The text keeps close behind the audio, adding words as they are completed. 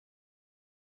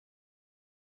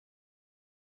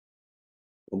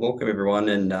Well, welcome everyone,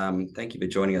 and thank you for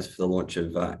joining us for the launch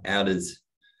of auDA's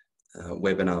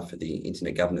webinar for the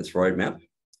Internet Governance Roadmap.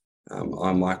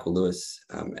 I'm Michael Lewis,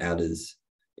 auDA's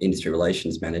Industry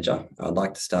Relations Manager. I'd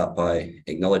like to start by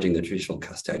acknowledging the traditional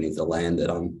custodians of the land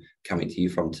that I'm coming to you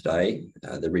from today,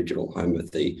 the original home of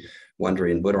the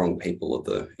Wurundjeri and Boonwurrung people of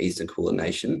the Eastern Kulin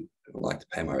Nation. I'd like to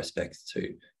pay my respects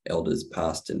to elders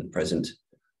past and present.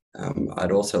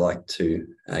 I'd also like to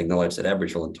acknowledge that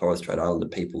Aboriginal and Torres Strait Islander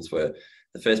peoples were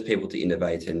the first people to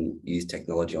innovate and use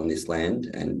technology on this land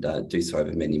and do so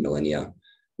over many millennia,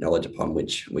 knowledge upon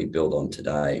which we build on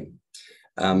today.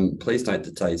 Please note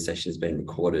that today's session has been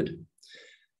recorded.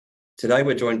 Today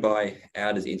we're joined by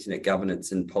auDA's Internet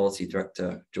Governance and Policy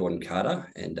Director, Jordan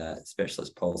Carter, and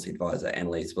Specialist Policy Advisor,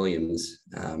 Annalise Williams.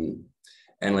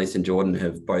 Annalise and Jordan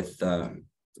have both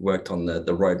worked on the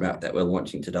roadmap that we're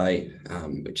launching today,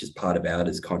 which is part of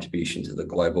auDA's contribution to the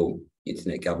global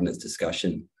internet governance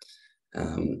discussion.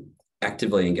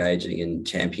 Actively engaging and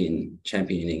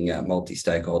championing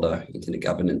multi-stakeholder internet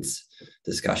governance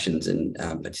discussions and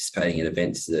participating in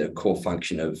events is a core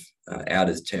function of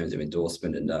auDA's terms of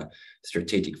endorsement and a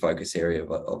strategic focus area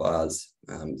of ours.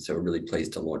 So we're really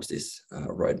pleased to launch this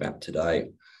roadmap today.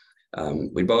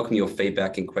 We welcome your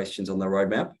feedback and questions on the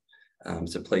roadmap.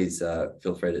 So please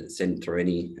feel free to send through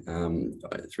any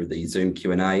through the Zoom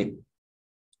Q&A.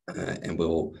 And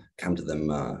we'll come to them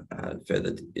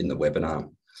further in the webinar.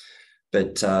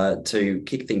 But to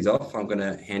kick things off, I'm going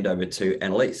to hand over to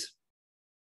Annalise.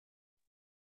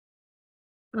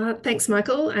 Thanks,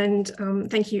 Michael, and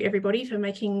thank you everybody for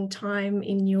making time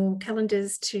in your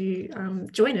calendars to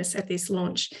join us at this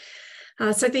launch.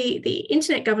 So the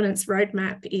Internet Governance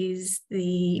Roadmap is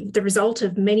the result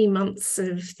of many months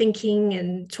of thinking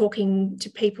and talking to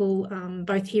people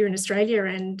both here in Australia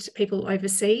and people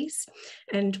overseas,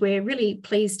 and we're really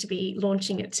pleased to be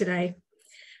launching it today.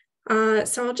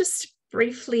 So I'll just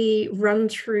briefly run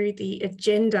through the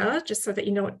agenda just so that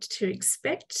you know what to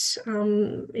expect.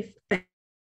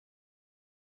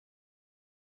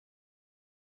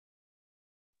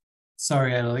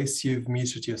 Sorry, Annalise, you've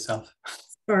muted yourself.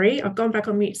 Sorry, I've gone back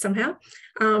on mute somehow.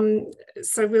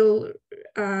 So we'll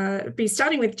be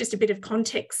starting with just a bit of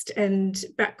context and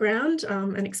background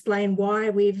and explain why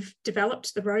we've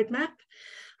developed the roadmap.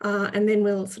 And then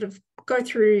we'll sort of go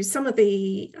through some of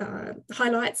the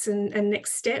highlights and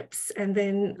next steps. And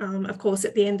then, of course,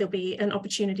 at the end, there'll be an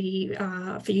opportunity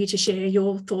for you to share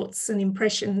your thoughts and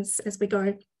impressions as we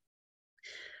go.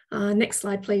 Next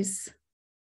slide, please.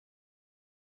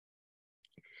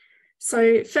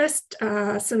 So first,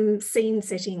 some scene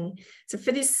setting. So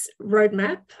for this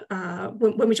roadmap,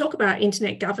 when we talk about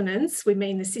internet governance, we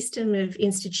mean the system of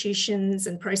institutions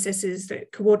and processes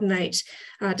that coordinate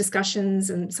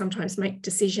discussions and sometimes make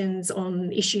decisions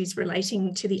on issues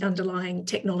relating to the underlying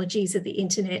technologies of the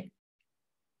internet.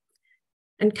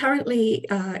 And currently,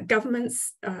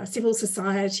 governments, civil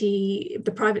society,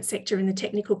 the private sector and the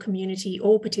technical community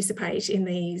all participate in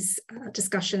these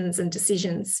discussions and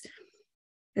decisions.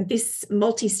 And this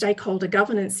multi-stakeholder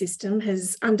governance system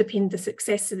has underpinned the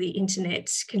success of the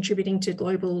internet, contributing to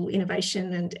global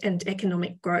innovation and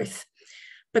economic growth.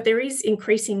 But there is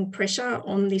increasing pressure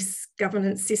on this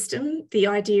governance system. The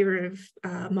idea of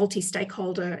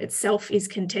multi-stakeholder itself is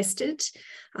contested,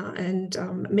 and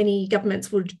many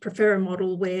governments would prefer a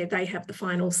model where they have the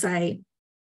final say.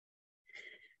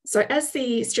 So as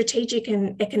the strategic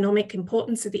and economic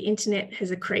importance of the internet has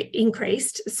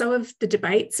increased, so have the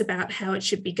debates about how it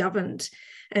should be governed.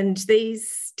 And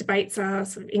these debates are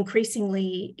sort of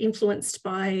increasingly influenced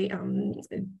by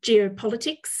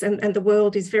geopolitics, and the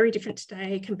world is very different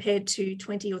today compared to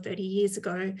 20 or 30 years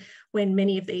ago when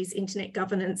many of these internet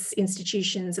governance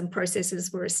institutions and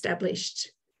processes were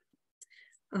established.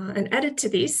 And added to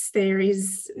this, there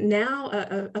is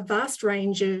now a vast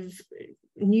range of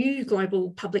new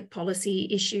global public policy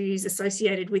issues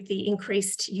associated with the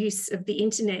increased use of the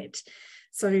internet.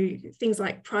 So things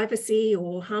like privacy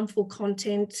or harmful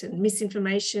content and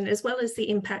misinformation, as well as the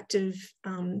impact of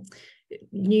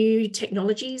new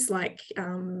technologies like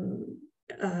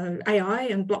AI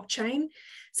and blockchain.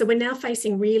 So we're now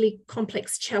facing really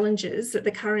complex challenges that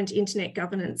the current internet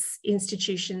governance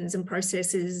institutions and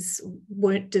processes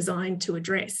weren't designed to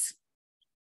address.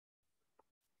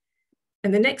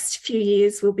 And the next few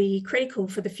years will be critical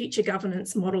for the future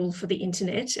governance model for the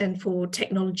internet and for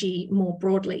technology more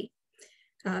broadly.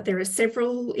 There are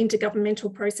several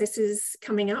intergovernmental processes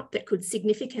coming up that could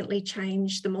significantly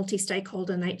change the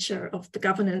multi-stakeholder nature of the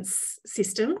governance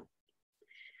system.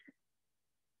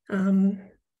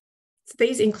 So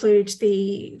these include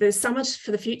the Summit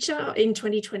for the Future in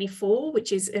 2024,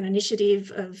 which is an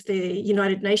initiative of the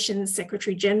United Nations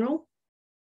Secretary General.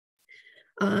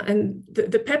 And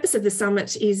the purpose of the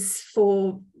summit is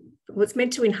it's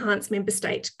meant to enhance member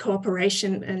state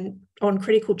cooperation and on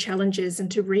critical challenges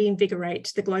and to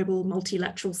reinvigorate the global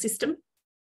multilateral system.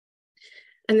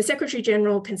 And the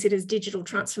Secretary-General considers digital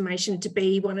transformation to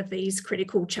be one of these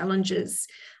critical challenges.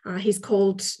 He's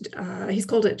called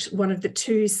it one of the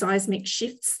two seismic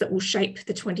shifts that will shape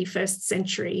the 21st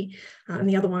century, and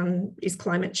the other one is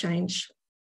climate change.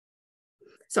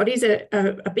 So it is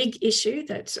a big issue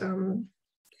that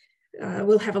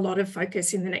will have a lot of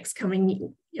focus in the next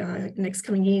coming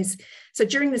years. So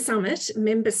during the summit,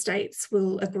 member states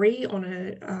will agree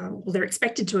on they're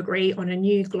expected to agree on a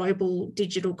new global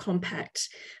digital compact.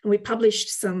 And we published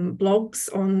some blogs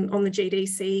on the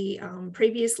GDC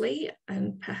previously,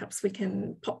 and perhaps we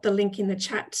can pop the link in the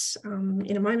chat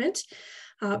in a moment.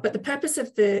 But the purpose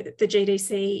of the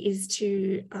GDC is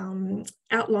to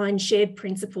outline shared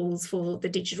principles for the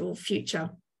digital future.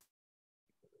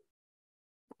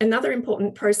 Another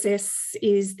important process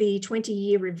is the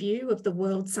 20-year review of the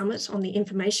World Summit on the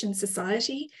Information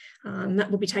Society.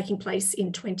 That will be taking place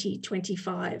in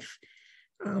 2025.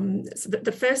 So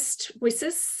the first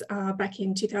WSIS back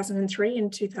in 2003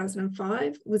 and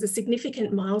 2005 was a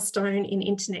significant milestone in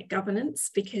internet governance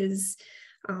because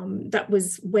that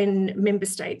was when member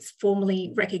states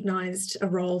formally recognised a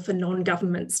role for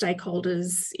non-government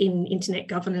stakeholders in internet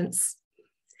governance.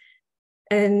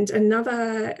 And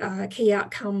another key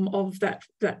outcome of that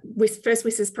first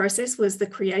WSIS process was the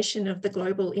creation of the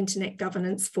Global Internet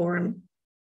Governance Forum.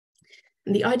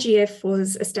 And the IGF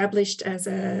was established as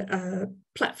a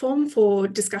platform for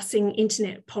discussing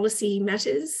internet policy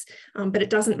matters, but it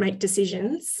doesn't make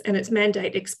decisions, and its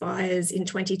mandate expires in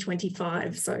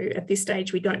 2025. So at this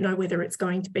stage, we don't know whether it's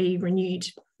going to be renewed.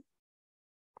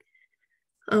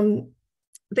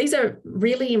 These are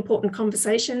really important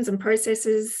conversations and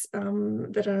processes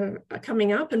that are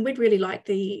coming up, and we'd really like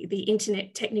the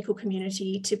internet technical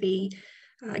community to be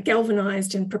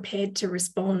galvanised and prepared to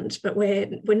respond, but we're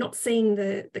not seeing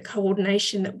the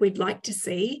coordination that we'd like to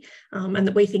see and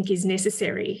that we think is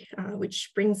necessary,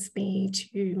 which brings me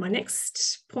to my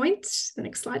next point. The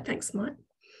next slide, thanks, Mike.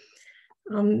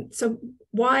 So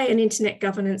why an internet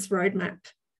governance roadmap?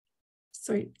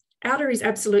 So auDA is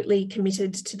absolutely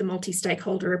committed to the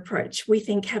multi-stakeholder approach. We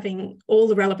think having all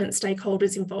the relevant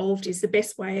stakeholders involved is the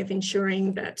best way of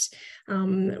ensuring that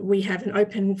we have an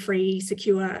open, free,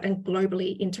 secure and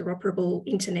globally interoperable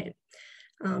internet.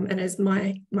 And as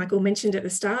Michael mentioned at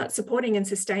the start, supporting and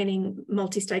sustaining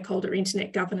multi-stakeholder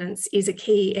internet governance is a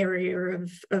key area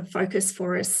of focus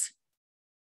for us.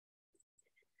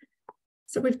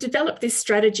 So we've developed this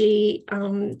strategy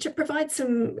to provide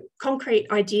some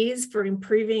concrete ideas for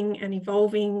improving and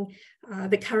evolving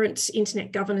the current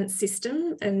internet governance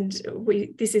system. And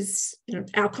this is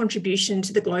our contribution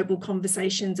to the global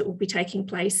conversations that will be taking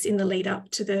place in the lead up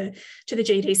to the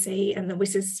GDC and the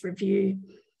WSIS review.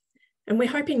 And we're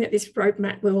hoping that this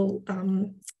roadmap will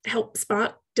help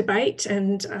spark debate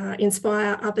and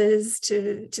inspire others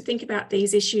to think about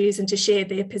these issues and to share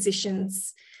their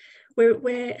positions.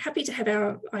 We're happy to have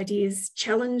our ideas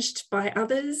challenged by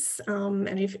others,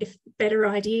 and if better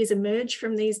ideas emerge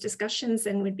from these discussions,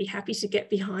 then we'd be happy to get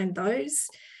behind those.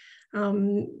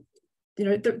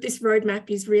 This roadmap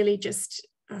is really just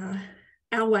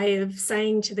our way of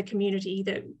saying to the community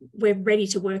that we're ready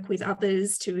to work with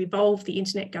others to evolve the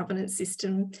internet governance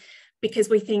system, because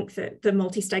we think that the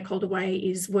multi-stakeholder way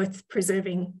is worth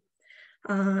preserving.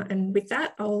 And with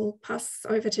that, I'll pass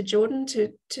over to Jordan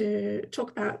to talk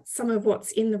about some of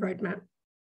what's in the roadmap.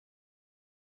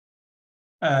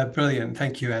 Brilliant.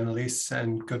 Thank you, Annalise,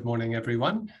 and good morning,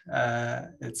 everyone.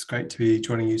 It's great to be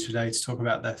joining you today to talk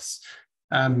about this.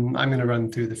 I'm going to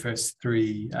run through the first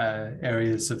three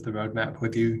areas of the roadmap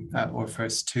with you, or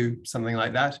first two, something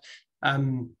like that.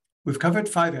 We've covered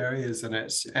 5 areas in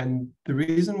it, and the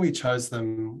reason we chose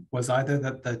them was either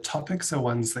that the topics are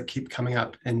ones that keep coming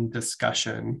up in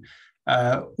discussion,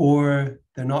 or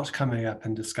they're not coming up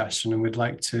in discussion, and we'd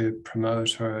like to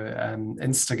promote or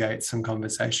instigate some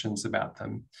conversations about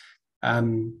them.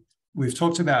 We've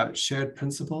talked about shared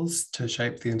principles to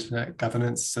shape the internet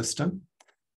governance system.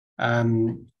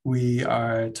 We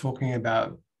are talking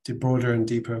about the broader and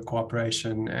deeper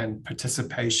cooperation and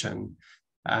participation,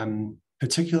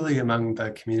 particularly among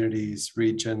the communities,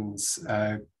 regions,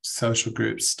 social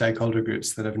groups, stakeholder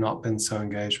groups that have not been so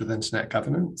engaged with internet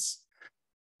governance.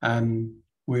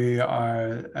 We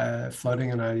are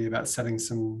floating an idea about setting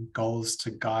some goals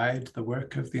to guide the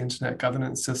work of the internet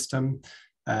governance system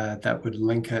that would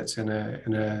link it in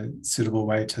a suitable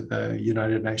way to the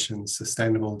United Nations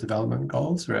Sustainable Development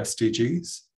Goals, or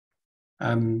SDGs.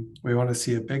 We want to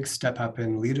see a big step up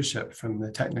in leadership from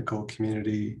the technical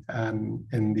community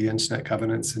in the internet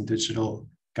governance and digital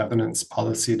governance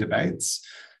policy debates.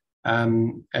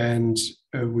 And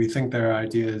we think there are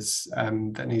ideas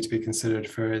that need to be considered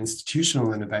for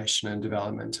institutional innovation and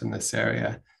development in this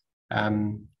area,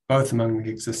 both among the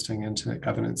existing internet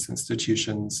governance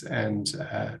institutions and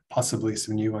possibly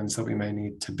some new ones that we may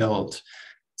need to build.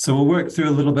 So we'll work through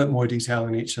a little bit more detail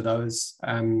in each of those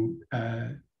and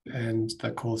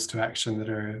the calls to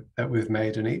action that we've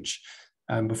made in each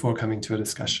before coming to a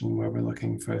discussion where we're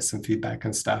looking for some feedback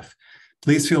and stuff.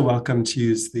 Please feel welcome to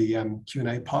use the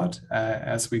Q&A pod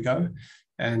as we go,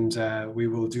 and we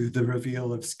will do the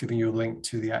reveal of giving you a link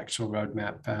to the actual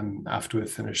roadmap after we've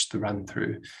finished the run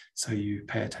through, so you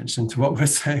pay attention to what we're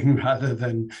saying rather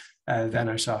than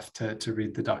vanish off to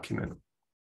read the document.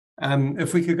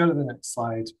 If we could go to the next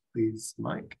slide, please,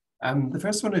 Mike. The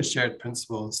first one is shared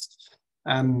principles.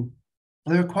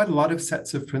 There are quite a lot of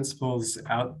sets of principles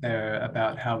out there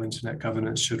about how internet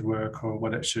governance should work or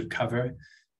what it should cover.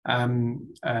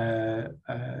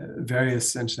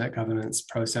 Various internet governance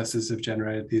processes have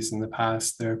generated these in the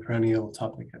past. They're a perennial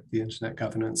topic at the Internet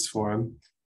Governance Forum.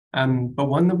 But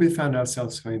one that we found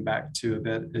ourselves coming back to a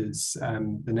bit is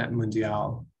the Net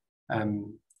Mundial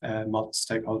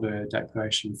multi-stakeholder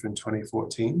declaration from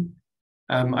 2014.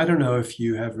 I don't know if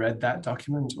you have read that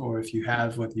document, or if you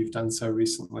have, whether you've done so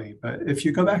recently, but if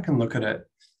you go back and look at it,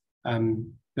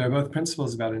 there are both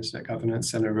principles about internet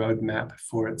governance and a roadmap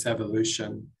for its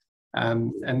evolution.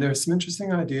 And there are some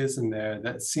interesting ideas in there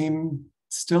that seem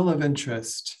still of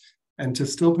interest and to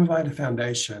still provide a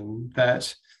foundation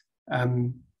that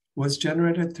was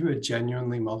generated through a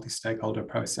genuinely multi-stakeholder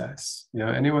process. You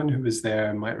know, anyone who was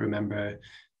there might remember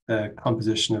the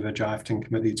composition of a drafting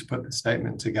committee to put the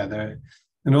statement together.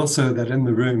 And also that in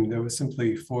the room, there were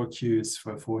simply 4 queues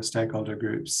for 4 stakeholder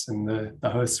groups, and the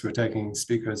hosts were taking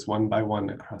speakers one by one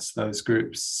across those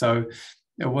groups. So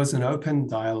it was an open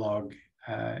dialogue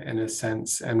in a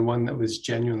sense, and one that was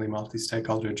genuinely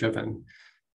multi-stakeholder driven.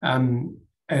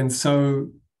 And so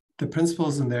the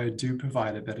principles in there do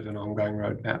provide a bit of an ongoing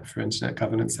roadmap for internet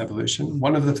governance evolution.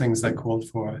 One of the things they called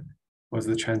for was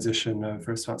the transition of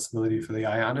responsibility for the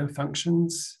IANA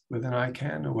functions within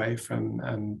ICANN away from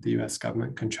the US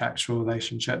government contractual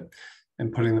relationship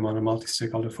and putting them on a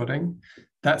multi-stakeholder footing.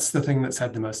 That's the thing that's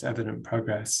had the most evident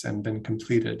progress and been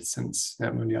completed since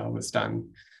Net Mundial was done.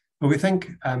 But we think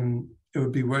it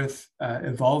would be worth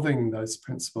evolving those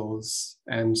principles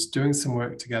and doing some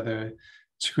work together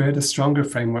to create a stronger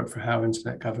framework for how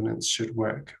internet governance should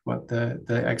work, what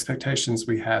the expectations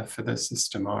we have for the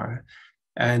system are.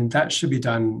 And that should be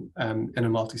done in a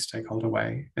multi-stakeholder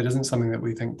way. It isn't something that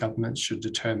we think governments should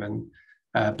determine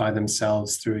by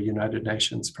themselves through a United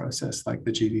Nations process like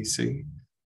the GDC.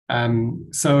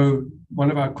 So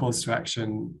one of our calls to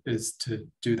action is to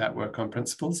do that work on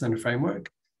principles and a framework.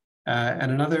 And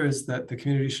another is that the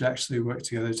community should actually work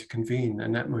together to convene a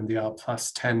Net Mundial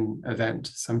 +10 event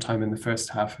sometime in the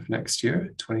first half of next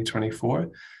year, 2024.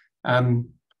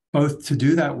 Both to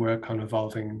do that work on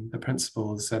evolving the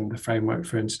principles and the framework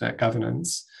for internet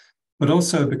governance, but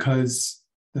also because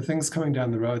the things coming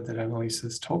down the road that Annalise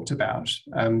has talked about,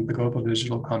 the Global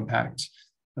Digital Compact,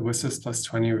 the WSIS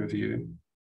 +20 review,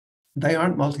 they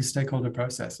aren't multi-stakeholder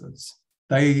processes.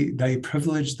 They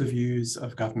privilege the views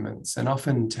of governments, and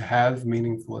often to have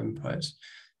meaningful input,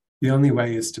 the only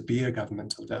way is to be a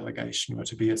governmental delegation or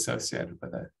to be associated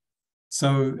with it.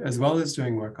 So as well as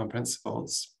doing work on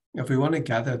principles, if we want to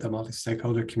gather the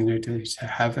multi-stakeholder community to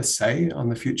have a say on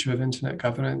the future of internet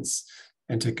governance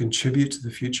and to contribute to the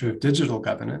future of digital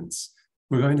governance,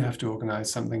 we're going to have to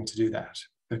organize something to do that,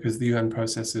 because the UN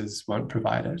processes won't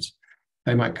provide it.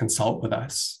 They might consult with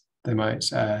us. They might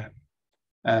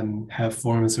have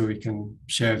forums where we can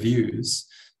share views,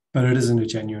 but it isn't a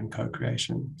genuine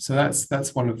co-creation. So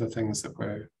that's one of the things that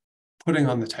we're putting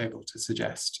on the table to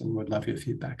suggest and would love your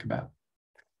feedback about.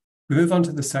 We move on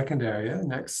to the second area,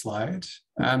 next slide.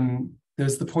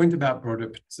 There's the point about broader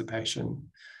participation.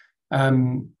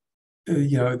 You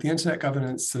know, the internet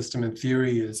governance system in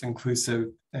theory is inclusive,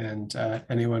 and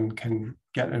anyone can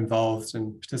get involved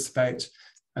and participate,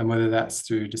 and whether that's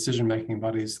through decision-making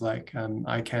bodies like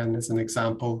ICANN as an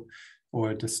example,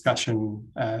 or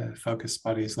discussion focused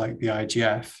bodies like the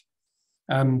IGF.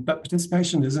 But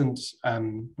participation isn't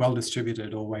well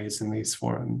distributed always in these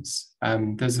forums.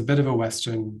 There's a bit of a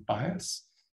Western bias,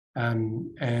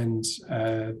 and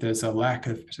there's a lack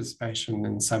of participation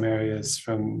in some areas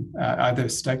from either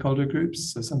stakeholder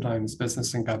groups, so sometimes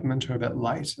business and government are a bit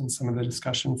light in some of the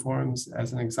discussion forums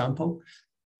as an example,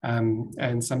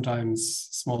 And sometimes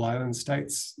small island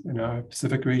states in our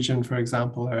Pacific region, for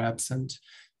example, are absent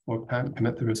or can't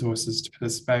commit the resources to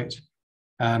participate.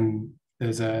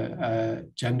 There's a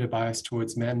gender bias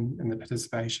towards men in the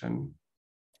participation.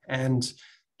 And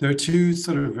there are two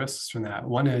sort of risks from that.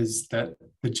 One is that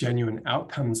the genuine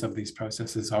outcomes of these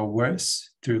processes are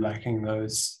worse through lacking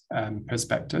those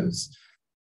perspectives.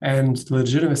 And the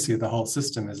legitimacy of the whole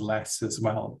system is less as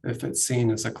well if it's seen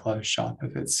as a closed shop,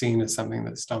 if it's seen as something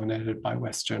that's dominated by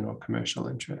Western or commercial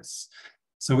interests.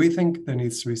 So we think there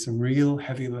needs to be some real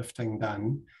heavy lifting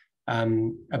done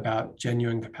about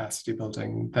genuine capacity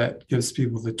building that gives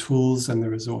people the tools and the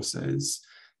resources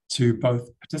to both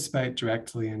participate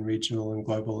directly in regional and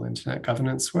global internet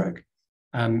governance work,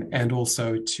 and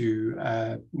also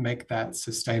to make that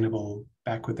sustainable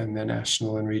back within their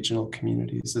national and regional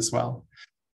communities as well.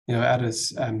 You know,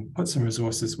 auDA's put some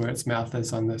resources where its mouth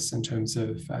is on this in terms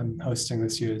of hosting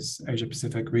this year's Asia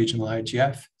Pacific Regional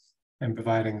IGF and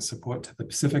providing support to the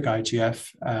Pacific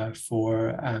IGF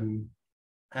for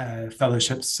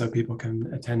fellowships so people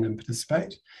can attend and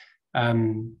participate.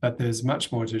 But there's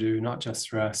much more to do, not just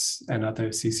for us and other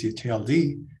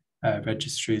CCTLD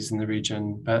registries in the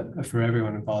region, but for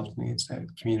everyone involved in the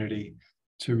internet community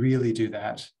to really do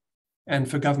that. And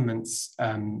for governments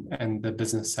and the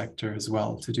business sector as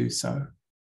well to do so.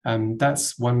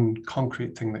 That's one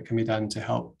concrete thing that can be done to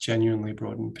help genuinely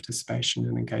broaden participation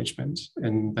and engagement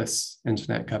in this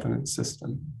internet governance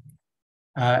system.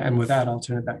 And with that, I'll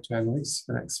turn it back to Annalise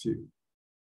for the next few.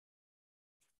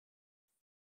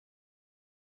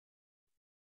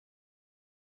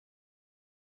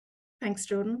 Thanks,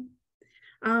 Jordan.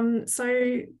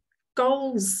 So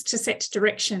goals to set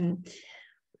direction.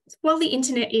 While the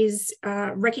internet is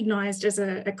recognised as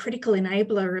a critical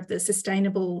enabler of the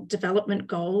Sustainable Development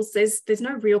Goals, there's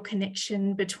no real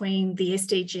connection between the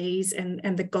SDGs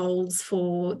and the goals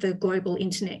for the global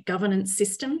internet governance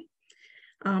system.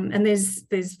 And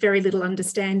there's very little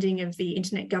understanding of the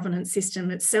internet governance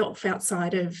system itself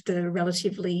outside of the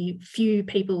relatively few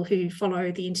people who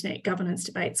follow the internet governance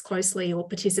debates closely or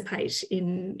participate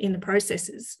in the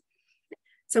processes.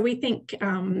 So we think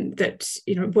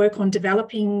that work on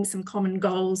developing some common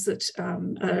goals that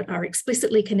are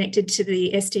explicitly connected to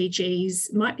the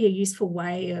SDGs might be a useful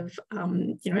way of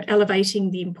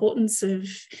elevating the importance of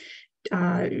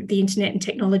the internet and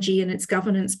technology and its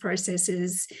governance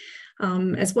processes,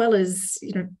 as well as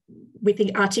we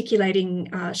think articulating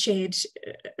shared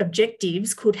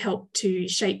objectives could help to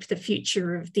shape the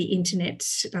future of the internet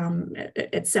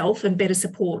itself and better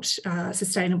support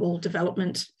sustainable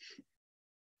development.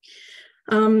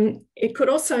 It could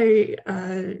also,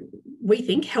 we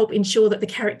think, help ensure that the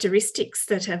characteristics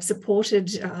that have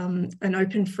supported an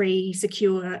open, free,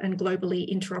 secure and globally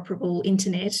interoperable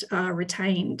internet are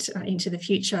retained into the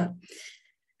future.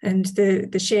 And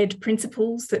the shared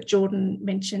principles that Jordan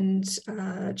mentioned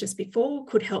just before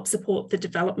could help support the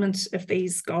development of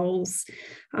these goals.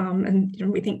 And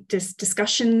we think this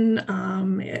discussion,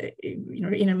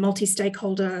 in a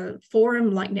multi-stakeholder forum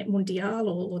like Net Mundial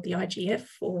or the IGF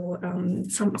or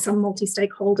some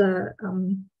multi-stakeholder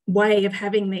way of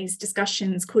having these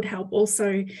discussions could help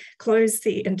also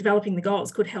and developing the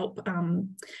goals could help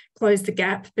close the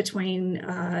gap between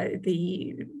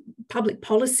the public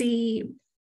policy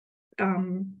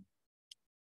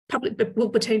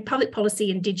between public policy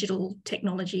and digital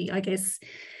technology, I guess,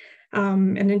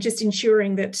 and then just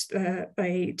ensuring that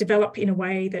they develop in a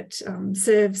way that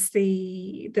serves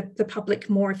the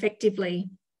public more effectively.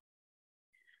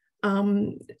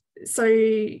 So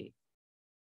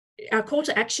our call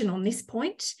to action on this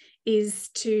point is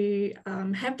to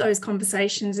have those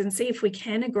conversations and see if we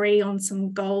can agree on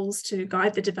some goals to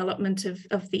guide the development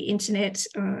of the internet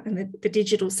and the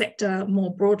digital sector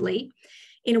more broadly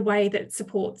in a way that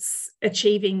supports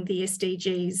achieving the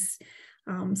SDGs.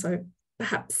 So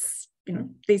perhaps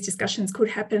these discussions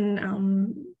could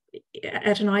happen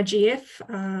at an IGF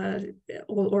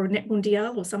or a Net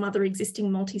Mundial or some other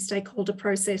existing multi-stakeholder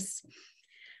process.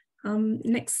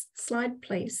 Next slide,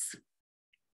 please.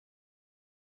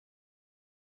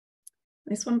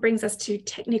 This one brings us to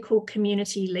technical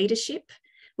community leadership,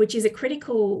 which is a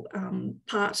critical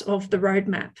part of the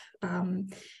roadmap.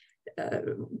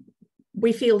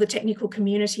 We feel the technical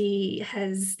community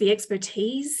has the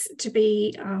expertise to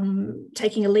be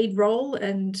taking a lead role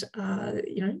and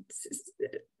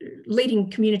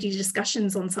leading community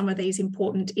discussions on some of these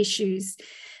important issues.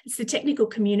 It's the technical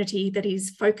community that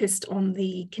is focused on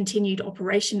the continued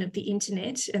operation of the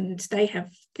internet, and they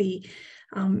have the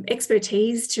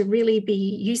expertise to really be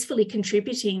usefully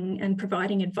contributing and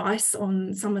providing advice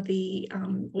on some of the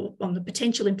on the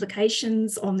potential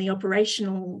implications, on the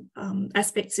operational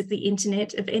aspects of the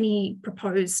internet, of any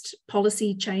proposed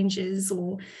policy changes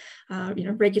or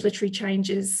regulatory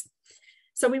changes.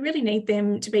 So we really need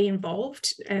them to be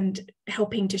involved and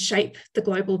helping to shape the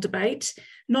global debate,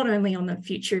 not only on the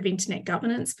future of internet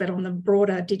governance, but on the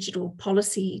broader digital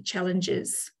policy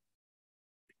challenges.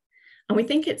 And we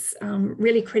think it's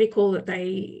really critical that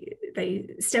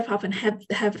they step up and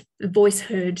have the voice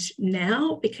heard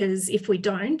now, because if we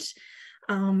don't,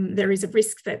 there is a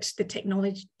risk that the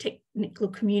technical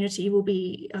community will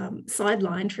be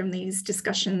sidelined from these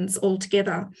discussions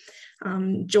altogether.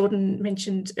 Jordan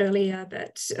mentioned earlier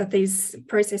that these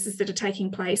processes that are taking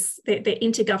place, they're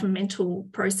intergovernmental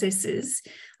processes.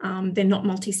 They're not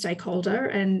multi-stakeholder,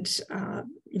 and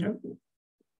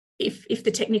if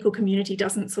the technical community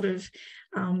doesn't sort of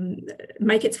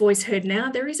make its voice heard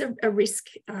now, there is a risk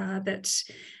that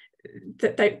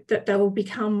they will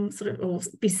become sort of, or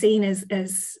be seen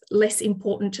as less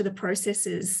important to the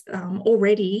processes.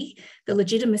 Already, the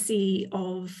legitimacy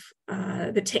of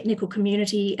the technical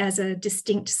community as a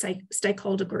distinct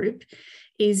stakeholder group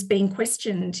is being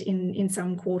questioned in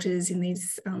some quarters in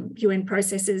these UN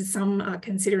processes. Some are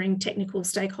considering technical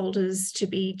stakeholders to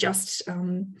be just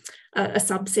a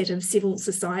subset of civil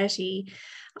society.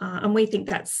 And we think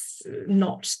that's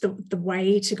not the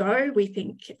way to go. We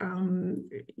think,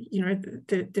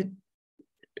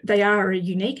 they are a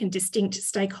unique and distinct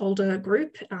stakeholder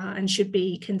group and should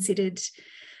be considered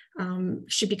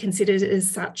as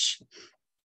such.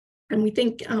 And we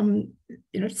think,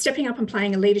 stepping up and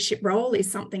playing a leadership role is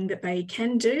something that they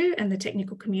can do, and the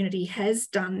technical community has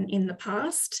done in the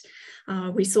past.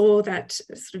 We saw that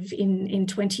sort of in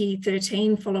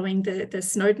 2013, following the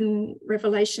Snowden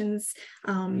revelations,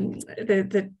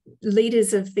 the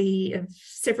leaders of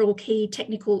several key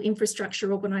technical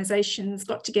infrastructure organisations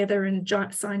got together and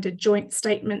signed a joint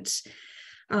statement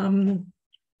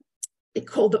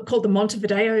called the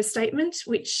Montevideo Statement,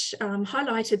 which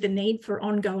highlighted the need for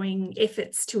ongoing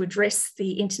efforts to address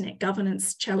the internet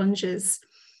governance challenges.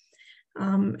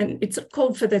 And it's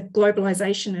called for the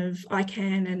globalisation of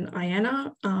ICANN and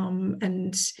IANA.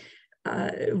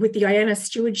 With the IANA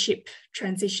stewardship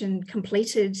transition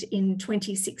completed in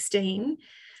 2016,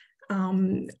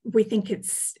 we think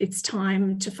it's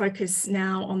time to focus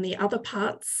now on the other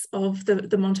parts of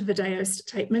the Montevideo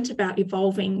Statement about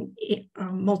evolving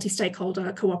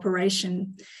multi-stakeholder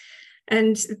cooperation.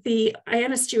 And the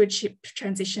IANA stewardship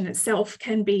transition itself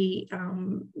can be,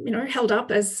 held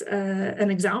up as an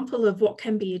example of what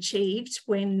can be achieved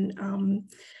when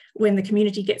the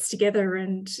community gets together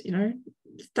and,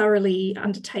 thoroughly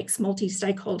undertakes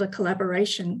multi-stakeholder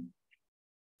collaboration.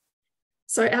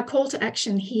 So our call to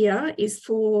action here is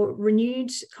for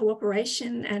renewed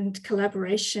cooperation and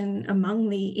collaboration among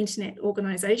the internet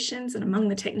organisations and among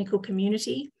the technical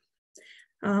community.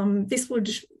 This would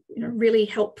really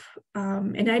help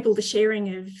enable the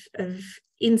sharing of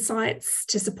insights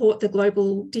to support the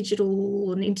global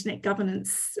digital and internet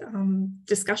governance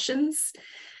discussions.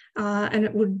 And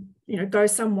it would go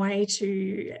some way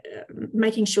to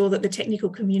making sure that the technical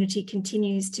community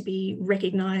continues to be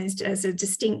recognised as a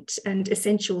distinct and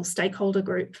essential stakeholder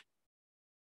group.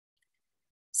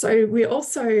 So we're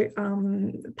also,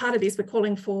 part of this, we're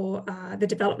calling for the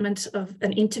development of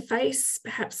an interface,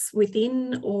 perhaps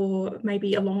within or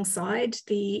maybe alongside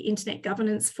the Internet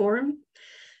Governance Forum.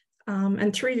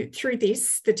 And through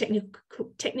this, the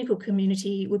technical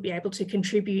community would be able to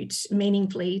contribute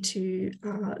meaningfully to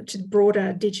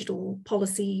broader digital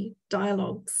policy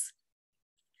dialogues.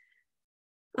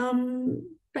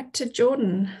 Back to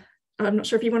Jordan. I'm not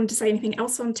sure if you wanted to say anything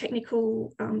else on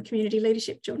technical community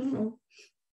leadership, Jordan. Or?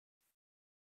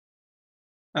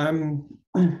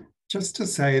 Just to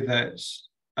say that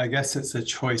I guess it's a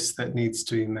choice that needs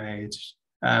to be made.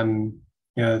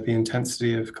 The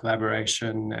intensity of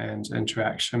collaboration and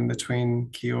interaction between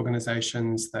key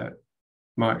organizations that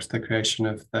marked the creation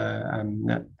of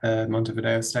the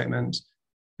Montevideo Statement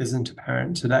isn't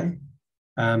apparent today.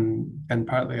 And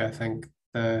partly, I think,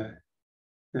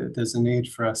 there's a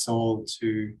need for us all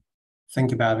to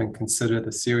think about and consider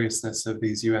the seriousness of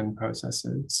these UN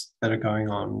processes that are going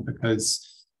on,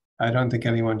 because I don't think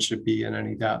anyone should be in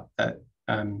any doubt that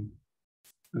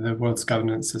the world's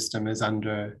governance system is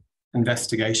under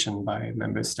investigation by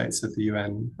member states of the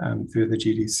UN through the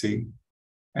GDC.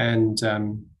 And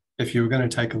if you were going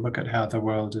to take a look at how the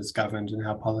world is governed and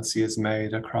how policy is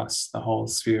made across the whole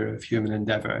sphere of human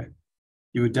endeavor,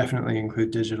 you would definitely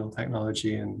include digital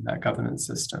technology in that governance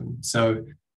system. So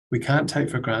we can't take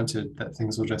for granted that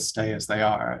things will just stay as they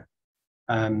are.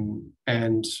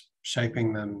 and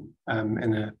shaping them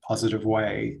in a positive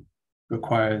way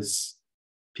requires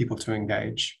people to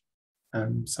engage.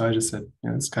 So I just said,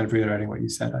 it's kind of reiterating what you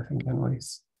said, I think,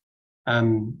 Annalise.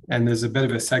 And there's a bit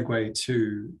of a segue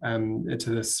too into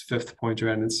this fifth point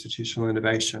around institutional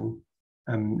innovation.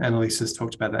 Annalise has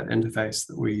talked about that interface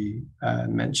that we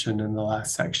mentioned in the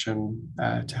last section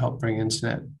to help bring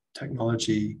internet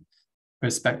technology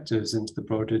perspectives into the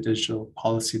broader digital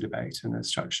policy debate in a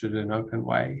structured and open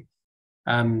way.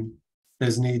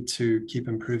 There's need to keep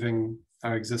improving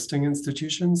our existing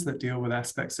institutions that deal with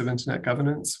aspects of internet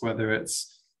governance, whether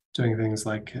it's doing things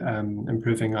like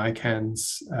improving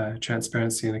ICANN's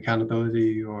transparency and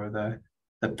accountability, or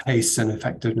the pace and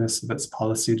effectiveness of its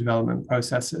policy development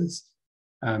processes,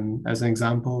 as an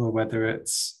example, or whether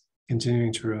it's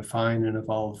continuing to refine and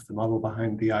evolve the model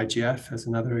behind the IGF as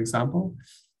another example.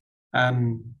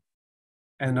 And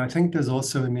I think there's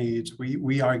also a need,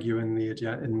 we argue in the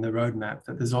roadmap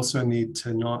that there's also a need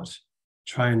to not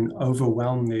try and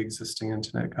overwhelm the existing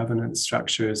internet governance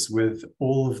structures with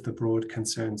all of the broad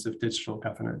concerns of digital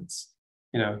governance.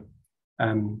 A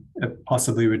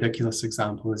possibly ridiculous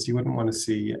example is you wouldn't want to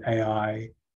see AI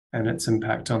and its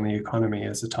impact on the economy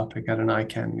as a topic at an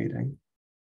ICANN meeting.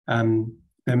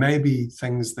 There may be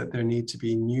things that there need to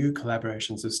be new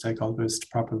collaborations of stakeholders to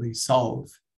properly solve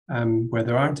where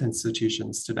there aren't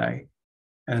institutions today.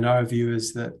 And our view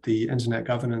is that the internet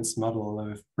governance model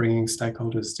of bringing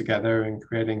stakeholders together and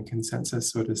creating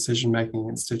consensus or decision-making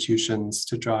institutions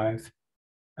to drive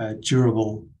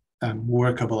durable,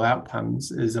 workable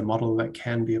outcomes is a model that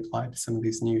can be applied to some of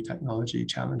these new technology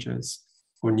challenges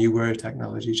or newer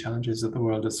technology challenges that the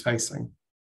world is facing.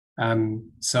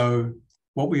 So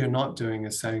what we are not doing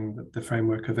is saying that the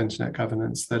framework of internet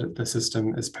governance, that the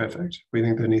system is perfect. We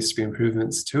think there needs to be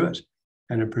improvements to it,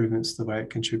 and improvements to the way it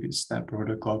contributes to that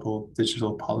broader global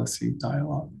digital policy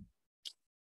dialogue.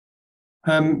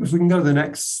 If we can go to the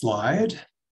next slide,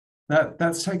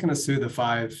 that's taken us through the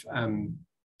five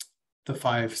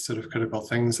sort of critical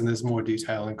things, and there's more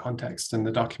detail and context in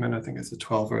the document. I think it's a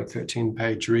 12 or a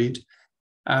 13-page read.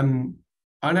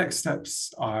 Our next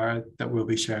steps are that we'll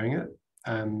be sharing it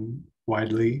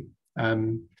widely.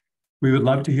 We would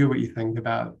love to hear what you think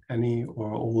about any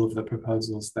or all of the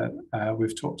proposals that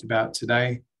we've talked about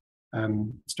today,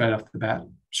 straight off the bat,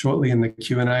 shortly in the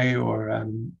Q&A, or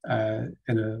in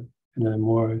a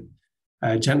more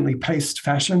gently paced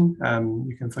fashion.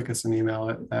 You can flick us an email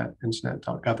at that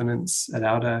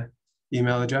internet.governance@auda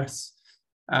email address.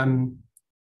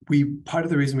 Part of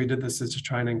the reason we did this is to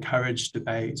try and encourage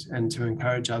debate and to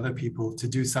encourage other people to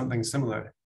do something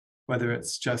similar, whether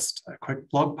it's just a quick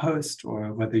blog post,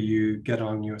 or whether you get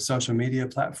on your social media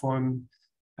platform,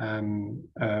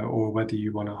 or whether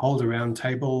you want to hold a round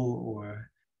table, or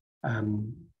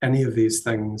any of these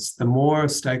things. The more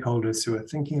stakeholders who are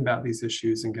thinking about these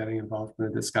issues and getting involved in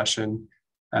the discussion,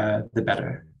 the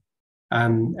better.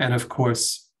 And of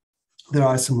course, there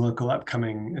are some local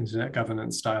upcoming internet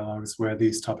governance dialogues where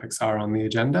these topics are on the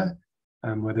agenda,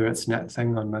 whether it's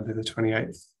NetThing on Monday the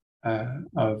 28th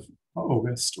of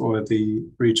August, or the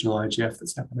regional IGF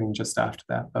that's happening just after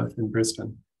that, both in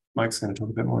Brisbane. Mike's going to talk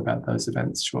a bit more about those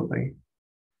events shortly.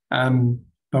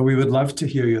 But we would love to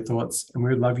hear your thoughts, and we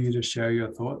would love you to share your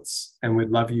thoughts, and we'd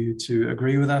love you to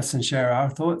agree with us and share our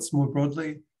thoughts more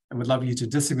broadly, and we'd love you to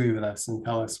disagree with us and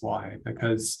tell us why,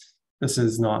 because this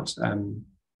is not,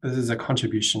 this is a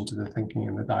contribution to the thinking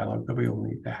and the dialogue that we all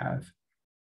need to have.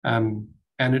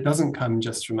 And it doesn't come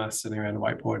just from us sitting around a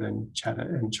whiteboard and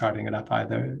charting it up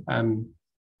either.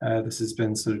 This has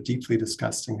been sort of deeply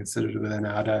discussed and considered within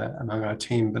auDA among our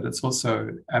team, but it's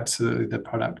also absolutely the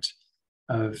product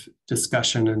of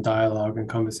discussion and dialogue and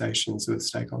conversations with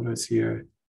stakeholders here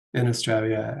in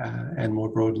Australia and more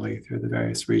broadly through the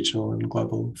various regional and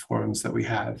global forums that we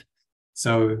have.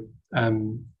 So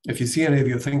if you see any of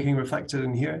your thinking reflected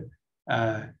in here,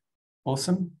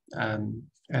 awesome.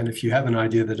 And if you have an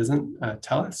idea that isn't,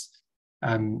 tell us.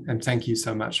 And thank you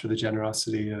so much for the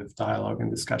generosity of dialogue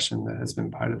and discussion that has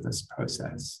been part of this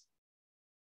process.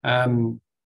 I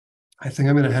think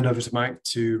I'm going to hand over to Mike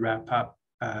to wrap up.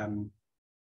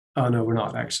 Oh, no, we're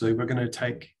not actually. We're going to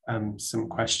take some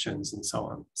questions and so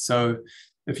on. So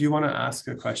if you want to ask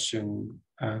a question,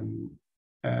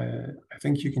 I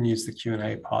think you can use the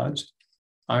Q&A pod.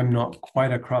 I'm not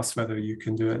quite across whether you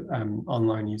can do it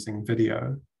online using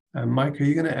video. Mike, are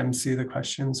you going to MC the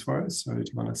questions for us, or do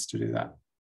you want us to do that?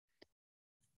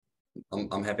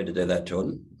 I'm happy to do that,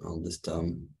 Jordan. I'll just got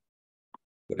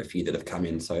a few that have come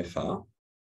in so far.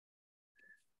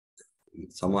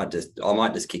 So I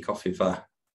might just kick off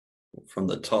from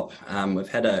the top. We've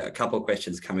had a couple of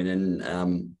questions coming in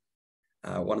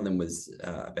One of them was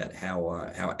about how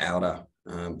auDA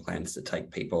plans to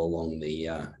take people along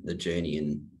the journey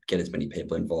and get as many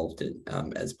people involved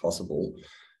as possible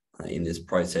in this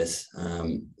process.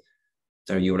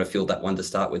 So you want to field that one to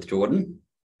start with, Jordan?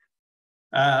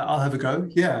 I'll have a go.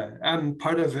 Yeah,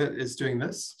 part of it is doing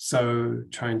this. So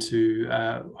trying to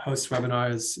host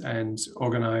webinars and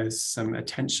organize some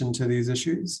attention to these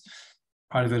issues.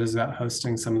 Part of it is about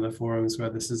hosting some of the forums where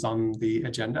this is on the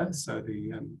agenda. So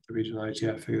the regional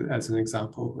IGF, as an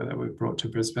example, that we've brought to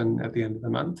Brisbane at the end of the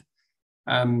month.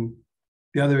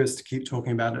 The other is to keep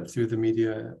talking about it through the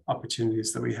media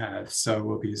opportunities that we have. So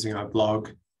we'll be using our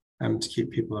blog to keep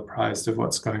people apprised of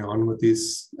what's going on with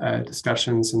these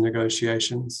discussions and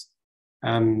negotiations.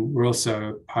 We're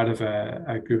also part of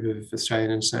a group of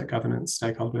Australian internet governance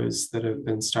stakeholders that have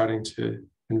been starting to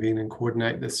convene and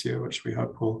coordinate this year, which we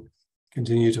hope will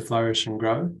continue to flourish and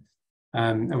grow.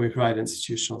 And we provide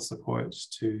institutional support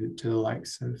to the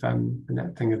likes of the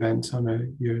NetThing event on a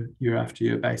year after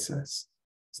year basis.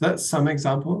 So that's some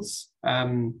examples.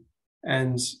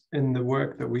 And in the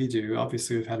work that we do,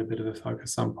 obviously we've had a bit of a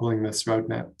focus on pulling this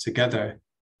roadmap together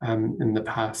in the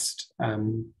past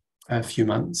few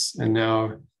months. And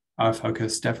now our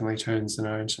focus definitely turns in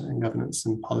our internet governance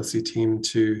and policy team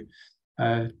to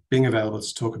being available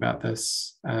to talk about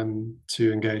this,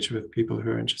 to engage with people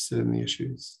who are interested in the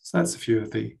issues. So that's a few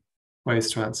of the ways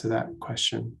to answer that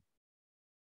question.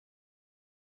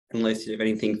 Unless you have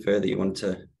anything further you want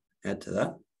to add to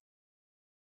that?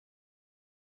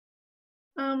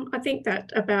 I think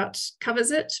that about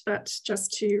covers it, but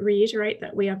just to reiterate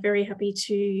that we are very happy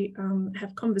to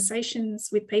have conversations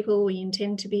with people. We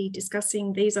intend to be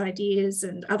discussing these ideas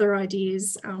and other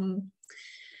ideas,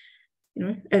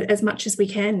 as much as we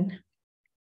can.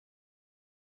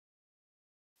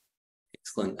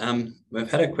 Excellent. We've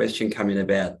had a question come in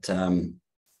about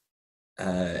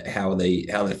how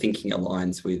the thinking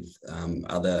aligns with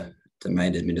other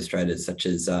domain administrators such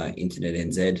as Internet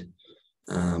NZ.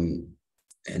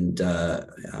 And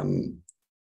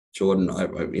Jordan,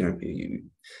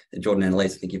 Jordan and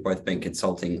Elise, I think you've both been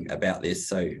consulting about this.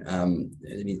 So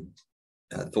any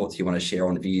thoughts you want to share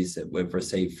on views that we've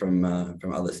received from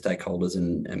other stakeholders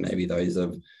and maybe those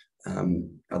of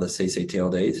other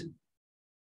CCTLDs?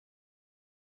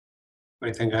 What do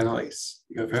you think, Annalise?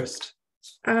 You go first.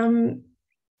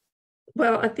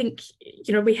 Well, I think,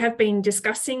 we have been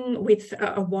discussing with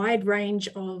a wide range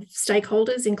of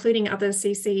stakeholders, including other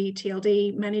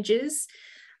CCTLD managers,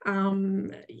 a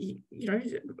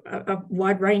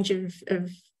wide range of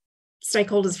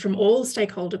stakeholders from all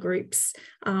stakeholder groups.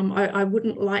 I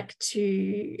wouldn't like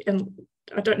to, and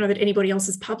I don't know that anybody else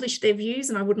has published their views,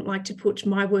 and I wouldn't like to put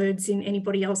my words in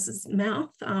anybody else's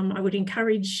mouth. I would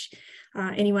encourage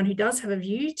anyone who does have a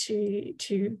view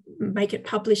to make it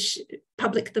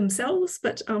public themselves.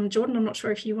 But Jordan, I'm not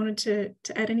sure if you wanted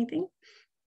to add anything.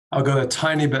 I'll go a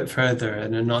tiny bit further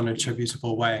in a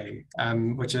non-attributable way,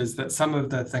 which is that some of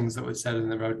the things that were said in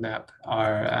the roadmap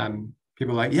are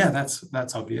people like, yeah,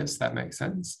 that's obvious, that makes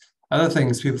sense. Other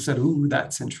things people said, ooh,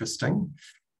 that's interesting.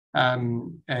 There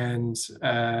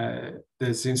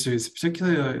seems to be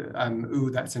particularly,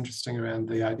 ooh, that's interesting around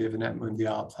the idea of a Net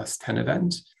Mundial plus 10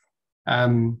 event.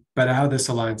 But how this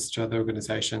aligns to other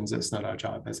organizations, it's not our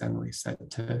job, as Emily said,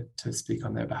 to speak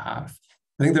on their behalf.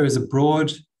 I think there is a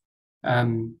broad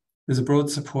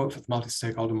support for the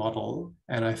multi-stakeholder model,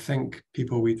 and I think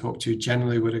people we talk to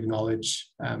generally would acknowledge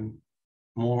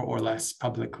more or less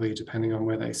publicly, depending on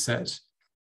where they sit,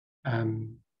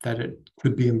 that it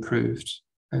could be improved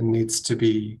and needs to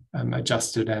be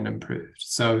adjusted and improved.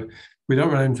 So we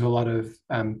don't run into a lot of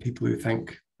people who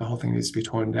think the whole thing needs to be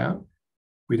torn down.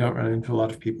 We don't run into a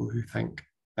lot of people who think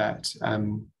that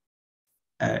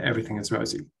everything is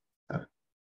rosy. So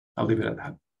I'll leave it at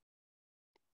that.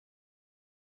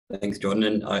 Thanks, Jordan.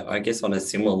 And I guess on a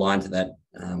similar line to that,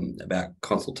 about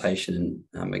consultation,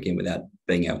 and again, without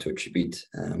being able to attribute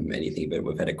anything, but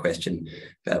we've had a question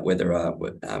about whether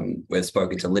we've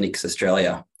spoken to Linux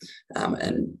Australia,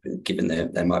 and given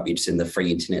they might be interested in the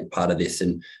free internet part of this,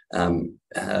 and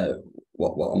I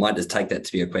might just take that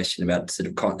to be a question about sort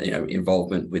of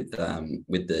involvement with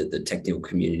the technical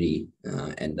community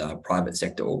and private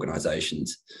sector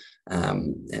organisations,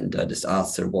 and just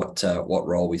ask sort of what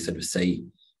role we sort of see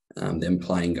them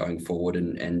playing going forward,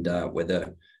 and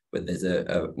whether there's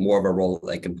a more of a role that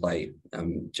they can play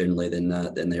generally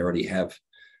than they already have.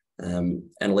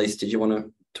 Annalise, did you want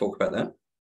to talk about that?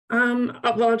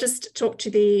 Well, I'll just talk to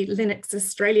the Linux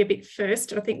Australia bit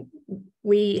first. I think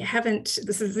we haven't.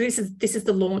 This is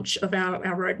the launch of our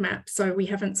roadmap, so we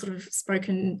haven't sort of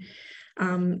spoken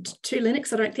to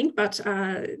Linux, I don't think, but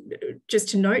just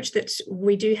to note that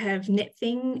we do have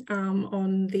NetThing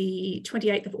on the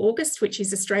 28th of August, which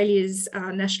is Australia's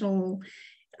national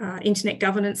Internet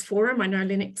Governance Forum. I know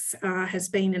Linux has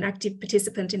been an active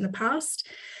participant in the past.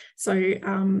 So,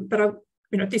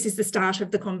 this is the start of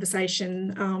the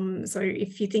conversation. So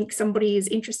if you think somebody is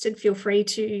interested, feel free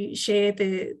to share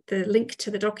the link to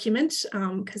the document,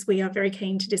 because we are very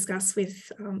keen to discuss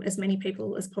with as many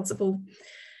people as possible.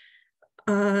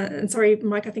 And sorry,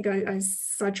 Mike, I think I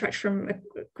sidetracked from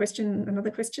another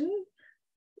question.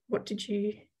 What did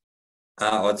you?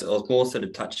 I was more sort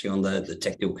of touching on the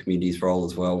technical community's role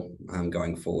as well,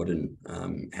 going forward, and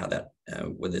how that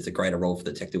whether there's a greater role for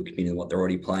the technical community than what they're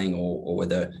already playing, or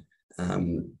whether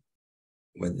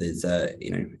there's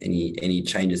any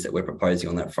changes that we're proposing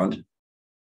on that front.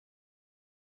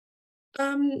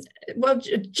 Well,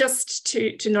 just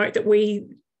to note that we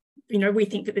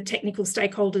think that the technical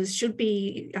stakeholders should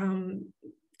be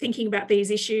thinking about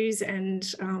these issues and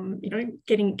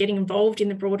getting involved in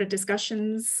the broader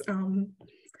discussions.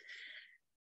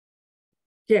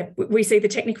 Yeah, we see the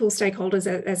technical stakeholders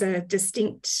as a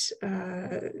distinct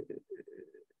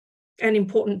an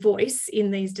important voice in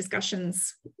these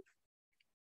discussions.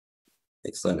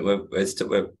 Excellent. We're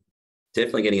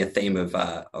definitely getting a theme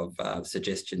of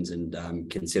suggestions and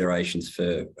considerations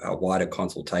for a wider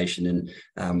consultation. And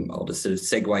I'll just sort of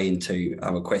segue into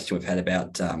a question we've had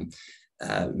about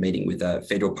meeting with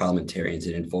federal parliamentarians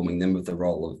and informing them of the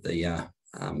role of the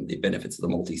benefits of the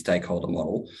multi-stakeholder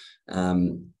model.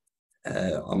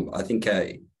 I think.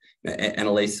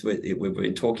 Annalise, we've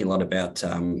been talking a lot about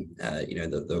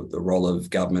the role of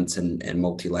governments and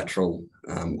multilateral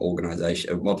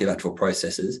multilateral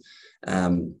processes,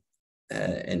 and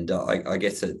I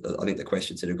guess I think the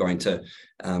questions that are going to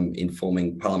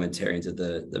informing parliamentarians of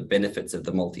the benefits of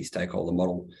the multi-stakeholder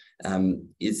model.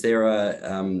 Is there a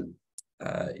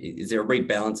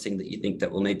rebalancing that you think that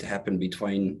will need to happen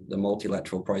between the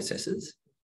multilateral processes?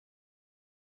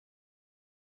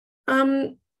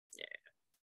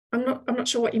 I'm not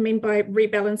sure what you mean by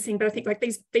rebalancing, but I think like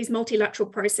these multilateral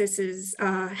processes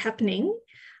are happening,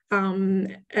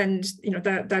 and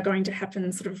they're going to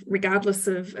happen sort of regardless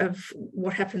of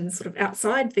what happens sort of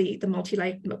outside the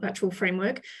multilateral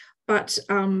framework. But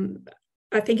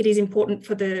I think it is important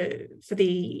for the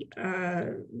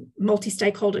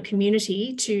multi-stakeholder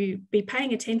community to be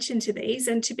paying attention to these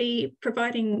and to be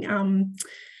providing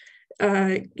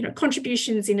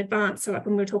contributions in advance. So like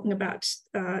when we were talking about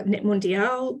Net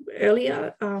Mundial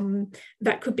earlier,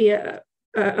 that could be a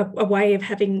way of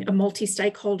having a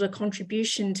multi-stakeholder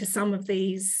contribution to some of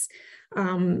these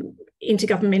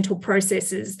intergovernmental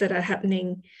processes that are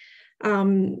happening.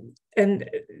 And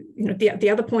the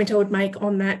other point I would make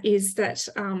on that is that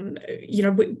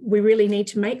we really need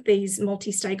to make these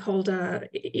multi-stakeholder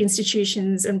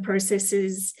institutions and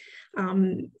processes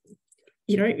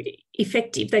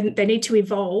effective. They need to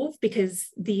evolve because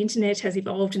the internet has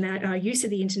evolved and our use of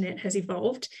the internet has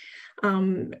evolved.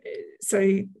 So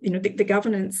the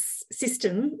governance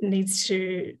system needs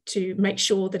to make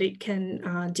sure that it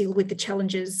can deal with the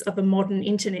challenges of a modern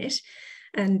internet.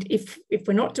 And if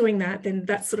we're not doing that, then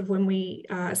that's sort of when we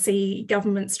see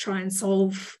governments try and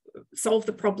solve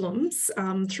the problems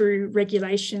through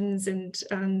regulations and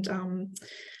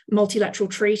multilateral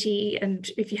treaty. And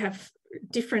if you have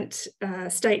different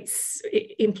states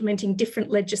implementing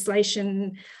different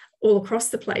legislation all across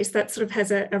the place, that sort of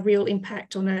has a real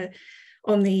impact on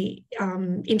the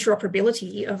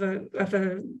interoperability of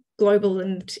a global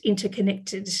and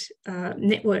interconnected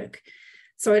network.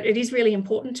 So it is really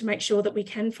important to make sure that we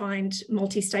can find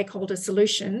multi-stakeholder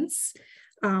solutions.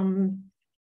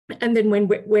 And then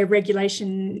where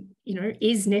regulation,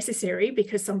 is necessary,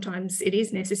 because sometimes it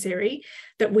is necessary,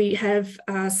 that we have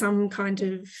some kind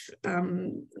of,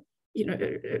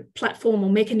 platform or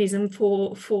mechanism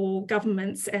for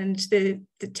governments and the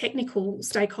technical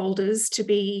stakeholders to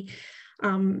be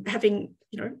having,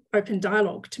 open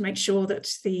dialogue to make sure that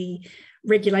the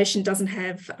regulation doesn't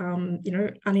have,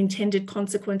 unintended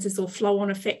consequences or flow-on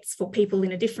effects for people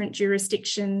in a different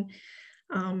jurisdiction.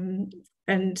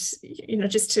 And,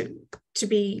 just to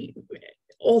be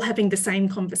all having the same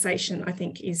conversation, I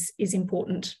think is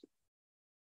important.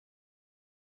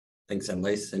 Thanks,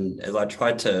 Annalise. And as I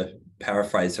tried to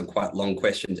paraphrase some quite long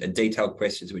questions and detailed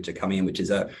questions which are coming in, which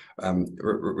is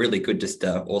really good, just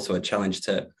also a challenge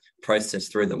to process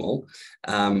through them all.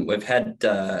 We've had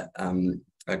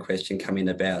a question come in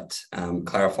about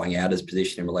clarifying auDA's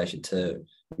position in relation to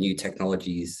new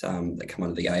technologies that come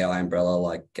under the AI umbrella,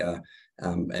 like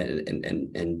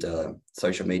and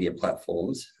social media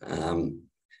platforms.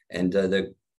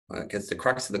 I guess the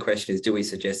crux of the question is, do we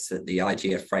suggest that the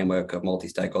IGF framework of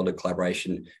multi-stakeholder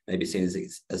collaboration may be seen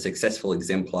as a successful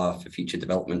exemplar for future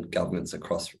development governments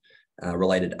across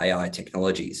related AI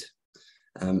technologies?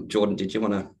 Jordan, did you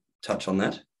want to touch on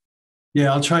that?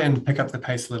 Yeah, I'll try and pick up the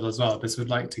pace a little as well, because we'd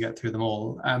like to get through them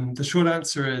all. The short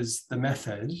answer is the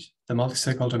method, the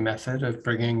multi-stakeholder method of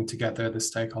bringing together the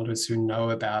stakeholders who know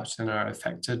about and are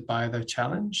affected by the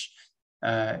challenge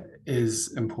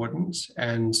is important.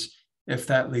 And if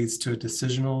that leads to a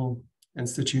decisional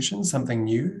institution, something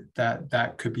new,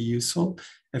 that could be useful.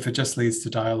 If it just leads to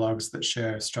dialogues that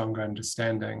share stronger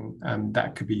understanding,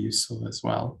 that could be useful as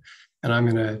well. And I'm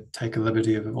going to take a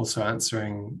liberty of also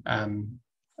answering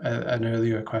an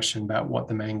earlier question about what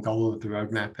the main goal of the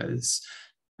roadmap is.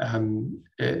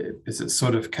 It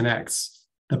sort of connects.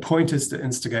 The point is to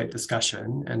instigate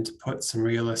discussion and to put some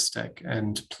realistic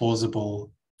and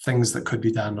plausible things that could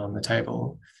be done on the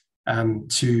table,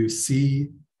 to see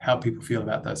how people feel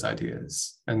about those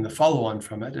ideas. And the follow-on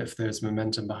from it, if there's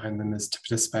momentum behind them, is to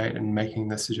participate in making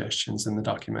the suggestions in the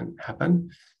document happen.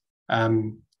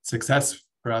 Success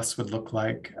for us would look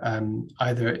like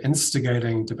either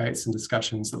instigating debates and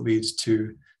discussions that lead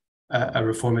to a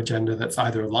reform agenda that's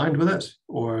either aligned with it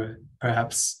or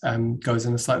perhaps goes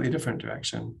in a slightly different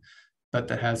direction, but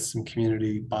that has some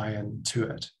community buy-in to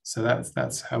it. So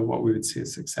that's what we would see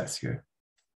as success here.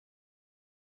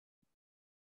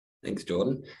 Thanks,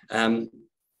 Jordan.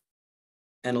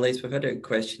 Annalise, we've had a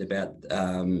question about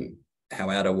how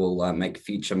auDA will make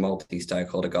future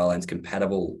multi-stakeholder guidelines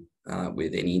compatible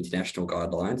with any international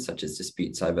guidelines, such as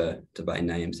disputes over domain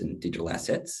names and digital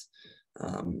assets,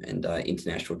 and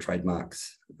international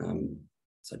trademarks,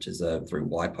 such as through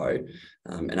WIPO,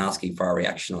 and asking for our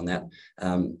reaction on that.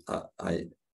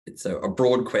 It's a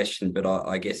broad question, but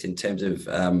I guess in terms of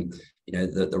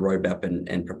the roadmap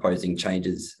and proposing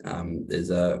changes,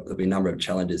 there'll be a number of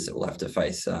challenges that we'll have to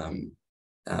face.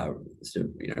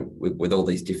 With all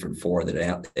these different fora that are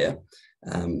out there.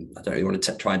 I don't really want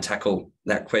to try and tackle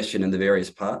that question in the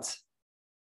various parts.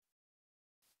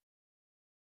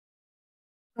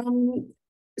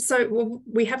 So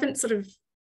we haven't the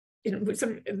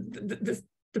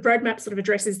roadmap sort of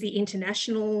addresses the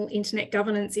international internet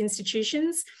governance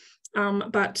institutions,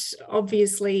 but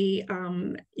obviously,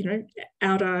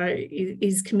 auDA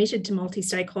is committed to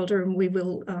multi-stakeholder, and we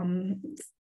will.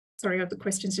 Sorry, the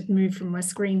questions have moved from my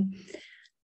screen.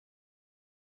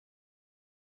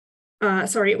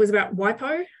 Sorry, it was about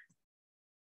WIPO.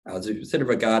 Sort of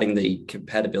regarding the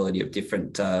compatibility of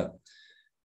different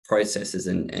processes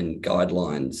and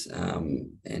guidelines,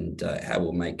 and how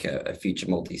we'll make a future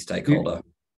multi-stakeholder.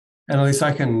 And at least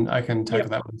I can tackle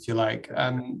that one if you like.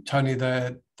 Tony,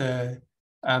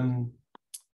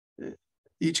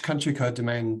 each country code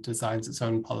domain designs its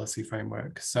own policy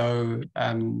framework. So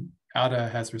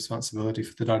auDA has responsibility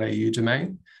for the .au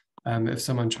domain. If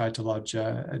someone tried to lodge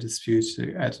a dispute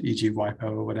at e.g. WIPO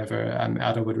or whatever,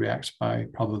 auDA would react by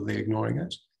probably ignoring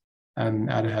it.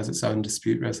 auDA has its own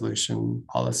dispute resolution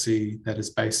policy that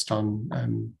is based on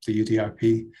the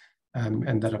UDRP,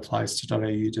 and that applies to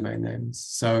 .au domain names.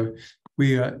 So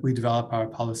we develop our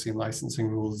policy and licensing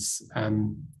rules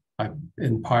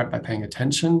in part by paying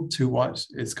attention to what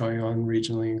is going on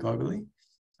regionally and globally.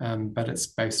 But it's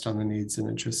based on the needs and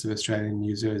interests of Australian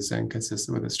users and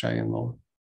consistent with Australian law.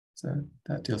 So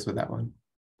that deals with that one.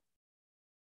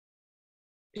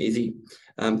 Easy.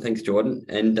 Thanks, Jordan.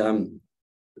 And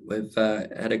we've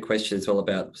had a question as well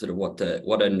about sort of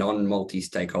what a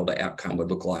non-multi-stakeholder outcome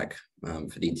would look like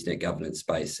for the internet governance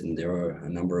space. And there are a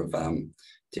number of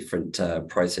different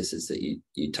processes that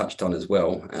you touched on as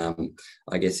well.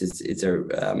 I guess is there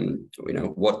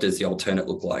what does the alternate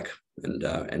look like, and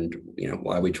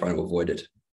why are we trying to avoid it?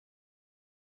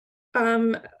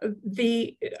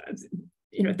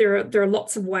 There are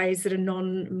lots of ways that a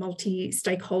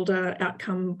non-multi-stakeholder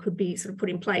outcome could be sort of put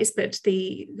in place, but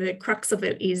the crux of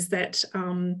it is that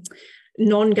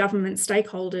non-government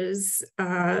stakeholders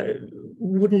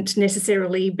wouldn't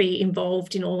necessarily be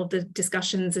involved in all of the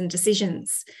discussions and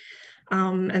decisions.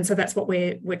 And so that's what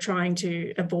we're trying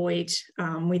to avoid.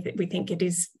 We think it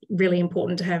is really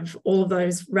important to have all of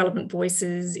those relevant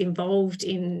voices involved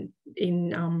in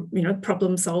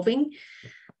problem solving.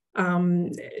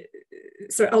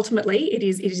 So ultimately, it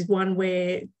is one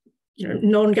where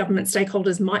non-government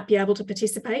stakeholders might be able to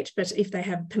participate, but if they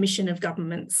have permission of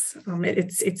governments,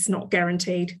 it's not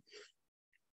guaranteed.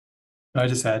 I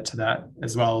just add to that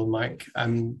as well, Mike.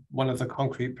 One of the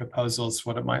concrete proposals,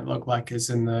 what it might look like, is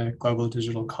in the Global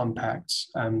Digital Compact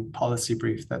policy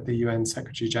brief that the UN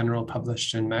Secretary General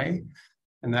published in May,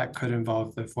 and that could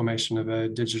involve the formation of a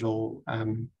digital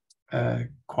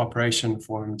cooperation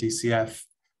forum, DCF,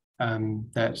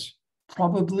 that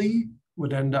probably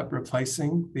would end up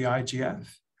replacing the IGF.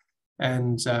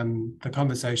 And the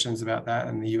conversations about that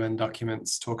and the UN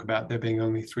documents talk about there being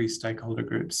only 3 stakeholder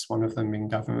groups, one of them being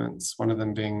governments, one of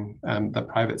them being the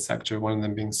private sector, one of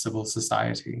them being civil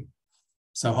society.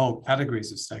 So whole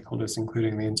categories of stakeholders,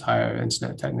 including the entire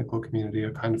internet technical community,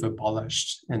 are kind of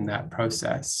abolished in that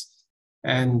process.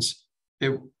 And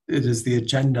it is the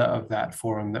agenda of that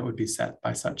forum that would be set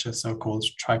by such a so-called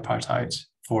tripartite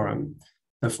forum.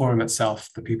 The forum itself,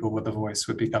 the people with a voice,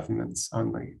 would be governments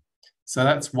only. So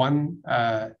that's one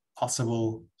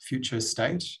possible future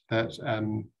state that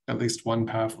at least one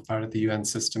powerful part of the UN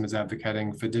system is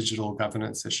advocating for digital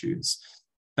governance issues.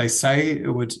 They say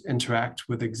it would interact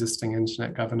with existing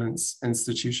internet governance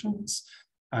institutions,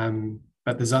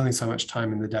 but there's only so much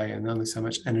time in the day and only so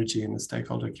much energy in the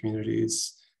stakeholder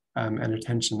communities and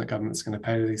attention that government's going to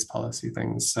pay to these policy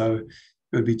things. So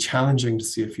it would be challenging to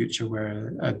see a future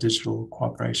where a digital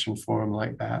cooperation forum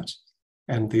like that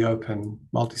and the open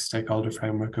multi-stakeholder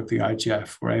framework of the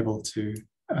IGF were able to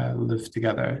live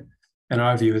together. And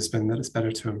our view has been that it's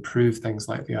better to improve things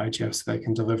like the IGF so they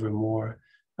can deliver more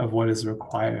of what is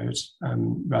required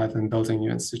rather than building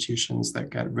new institutions that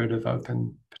get rid of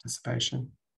open participation.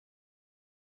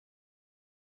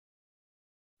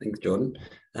 Thanks, Jordan.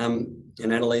 And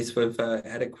Annalise, we've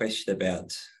had a question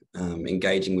about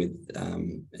engaging with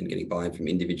and getting buy-in from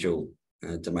individual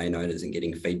domain owners and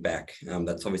getting feedback.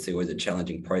 That's obviously always a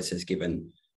challenging process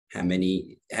given how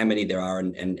many there are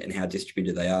and how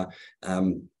distributed they are.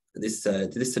 Did this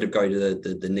sort of go to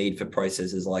the need for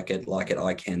processes like at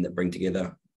ICANN that bring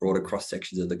together broader cross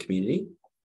sections of the community?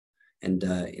 And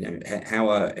how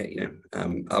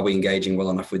are we engaging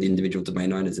well enough with individual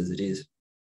domain owners as it is?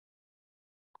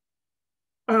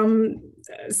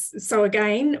 So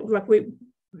again, like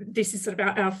this is sort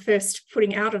of our first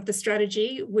putting out of the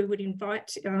strategy. We would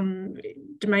invite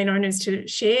domain owners to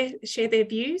share their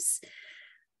views.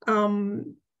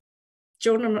 Jordan,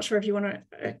 I'm not sure if you want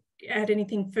to add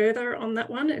anything further on that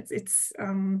one.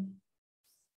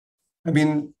 I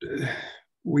mean,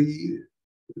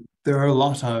 there are a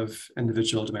lot of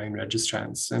individual domain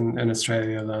registrants. In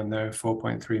Australia alone, there are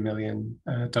 4.3 million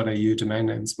 .au domain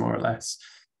names, more or less.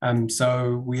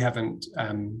 So we haven't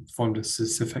formed a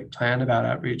specific plan about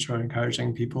outreach or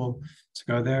encouraging people to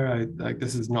go there.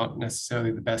 This is not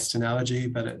necessarily the best analogy,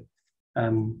 but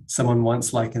someone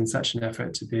once likened such an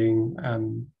effort to being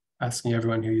asking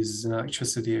everyone who uses an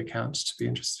electricity account to be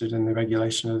interested in the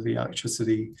regulation of the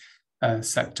electricity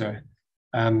sector.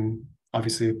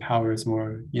 Obviously, power is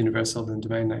more universal than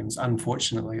domain names,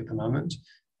 unfortunately, at the moment.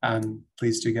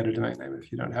 Please do get a domain name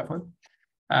if you don't have one.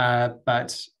 I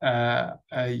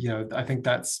think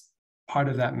that's part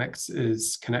of that mix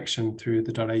is connection through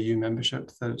the .au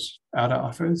membership that auDA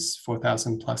offers.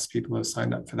 4,000 plus people have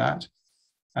signed up for that.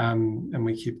 And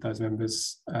we keep those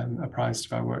members apprised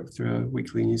of our work through a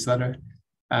weekly newsletter.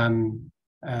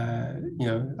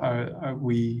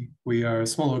 We are a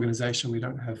small organization. We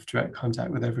don't have direct contact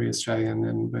with every Australian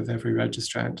and with every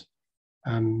registrant.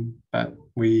 But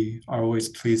we are always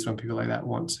pleased when people like that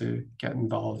want to get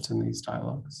involved in these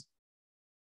dialogues.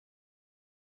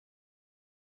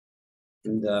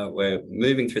 And we're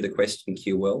moving through the question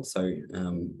queue well, so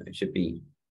it should be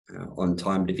on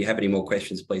time. But if you have any more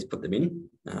questions, please put them in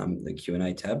the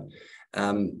Q&A tab.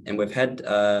 And we've had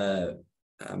a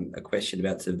question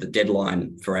about sort of the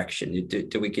deadline for action.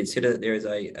 Do we consider that there is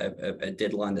a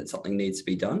deadline that something needs to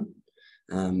be done?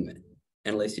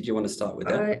 Annalise, did you want to start with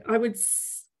that? I would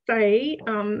say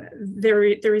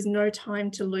there is no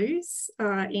time to lose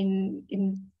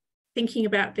in thinking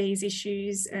about these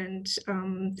issues and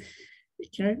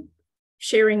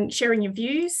sharing your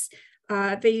views.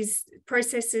 These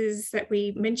processes that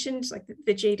we mentioned, like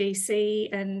the GDC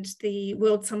and the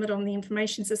World Summit on the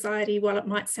Information Society, while it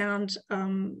might sound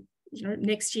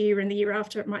next year and the year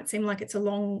after, it might seem like it's a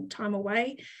long time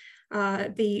away.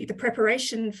 The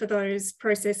preparation for those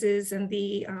processes and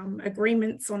the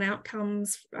agreements on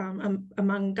outcomes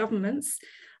among governments,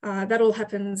 that all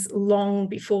happens long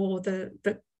before the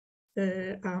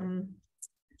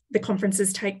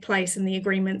conferences take place and the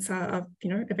agreements are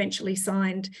eventually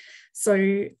signed.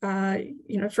 So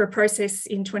for a process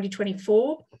in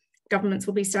 2024, governments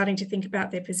will be starting to think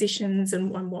about their positions and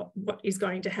what is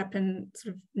going to happen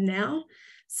sort of now.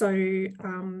 So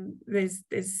there's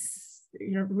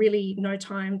really no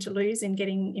time to lose in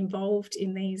getting involved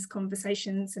in these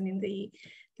conversations and in the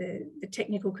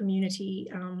technical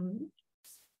community,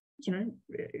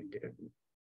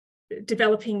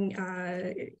 developing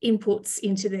inputs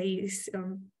into these.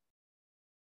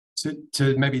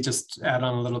 To maybe just add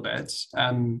on a little bit,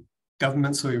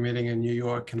 governments will be meeting in New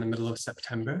York in the middle of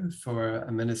September for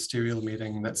a ministerial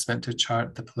meeting that's meant to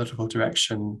chart the political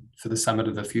direction for the Summit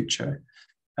of the Future.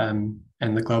 And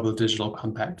the Global Digital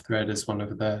Compact thread is one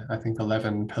of the, I think,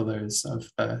 11 pillars of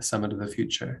the Summit of the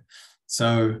Future.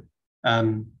 So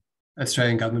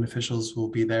Australian government officials will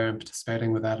be there and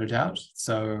participating without a doubt.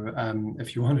 So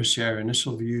if you want to share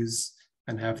initial views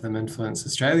and have them influence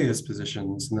Australia's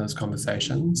positions in those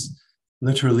conversations,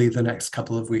 literally the next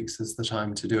couple of weeks is the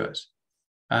time to do it.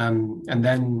 And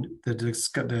then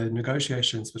the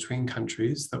negotiations between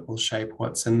countries that will shape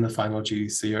what's in the final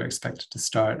GDC are expected to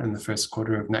start in the first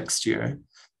quarter of next year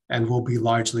and will be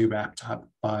largely wrapped up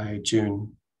by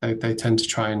June. They tend to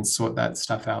try and sort that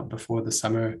stuff out before the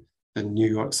summer, the New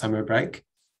York summer break.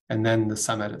 And then the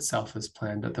summit itself is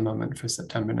planned at the moment for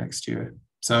September next year.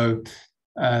 So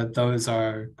those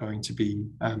are going to be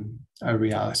a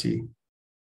reality.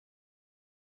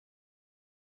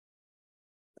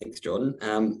 Thanks, Jordan.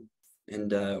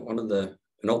 And one of the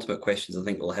penultimate questions I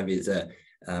think we'll have is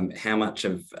how much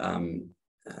of any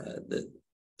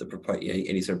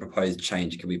sort of proposed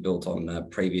change can be built on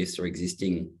previous or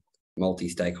existing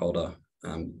multi-stakeholder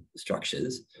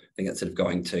structures. I think that's sort of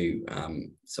going to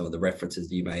some of the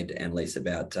references you made, Annalise,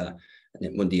 about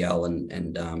Net Mundial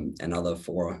and other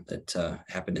fora that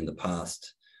happened in the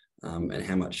past. And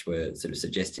how much we're sort of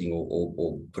suggesting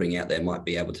or putting out there might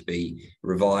be able to be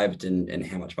revived and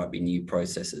how much might be new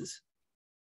processes?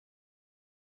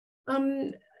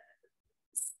 Well,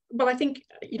 I think,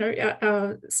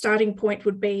 our starting point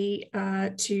would be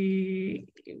to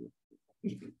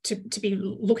be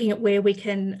looking at where we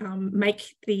can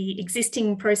make the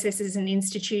existing processes and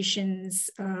institutions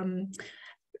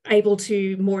able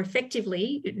to more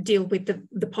effectively deal with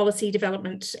the policy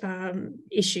development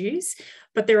issues,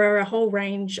 but there are a whole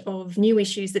range of new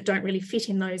issues that don't really fit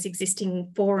in those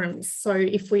existing forums. So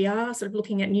if we are sort of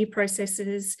looking at new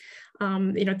processes,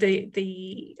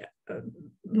 the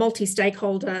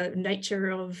multi-stakeholder nature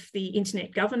of the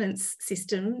internet governance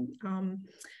system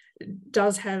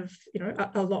does have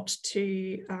a lot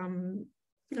to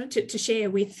share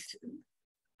with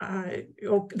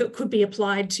or that could be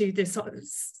applied to the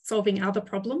solving other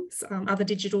problems, other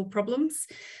digital problems.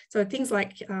 So things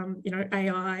like,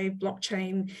 AI,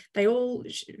 blockchain,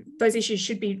 those issues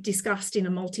should be discussed in a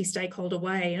multi-stakeholder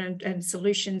way and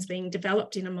solutions being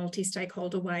developed in a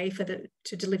multi-stakeholder way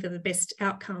to deliver the best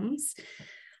outcomes.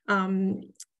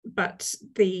 But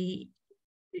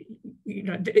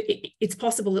it's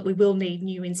possible that we will need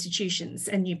new institutions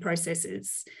and new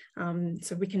processes.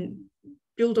 So we can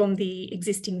build on the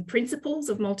existing principles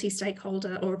of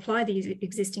multi-stakeholder or apply the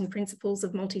existing principles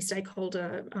of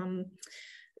multi-stakeholder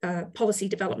policy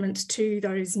development to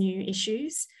those new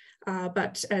issues.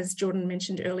 But as Jordan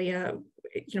mentioned earlier,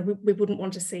 we wouldn't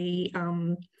want to see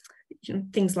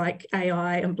things like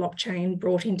AI and blockchain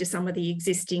brought into some of the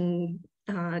existing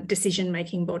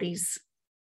decision-making bodies.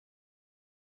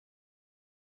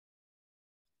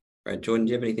 Right, Jordan,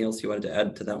 do you have anything else you wanted to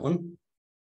add to that one?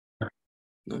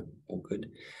 No, all good.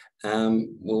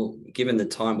 Well, given the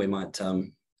time, we might. There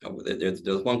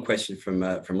was one question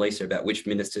from Lisa about which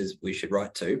ministers we should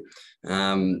write to,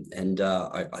 and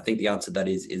I think the answer to that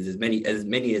is as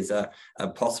many as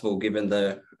possible, given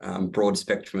the broad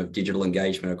spectrum of digital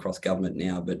engagement across government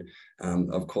now. But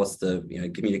of course,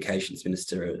 the communications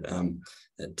minister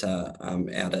that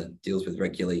auDA deals with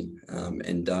regularly,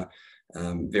 and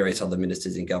various other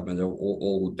ministers in government are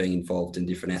all being involved in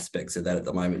different aspects of that at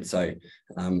the moment. So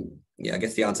I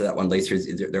guess the answer to that one, Lisa,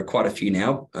 is there are quite a few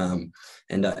now,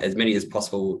 and as many as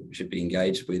possible should be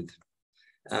engaged with.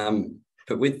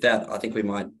 But with that, I think we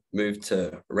might move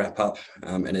to wrap up.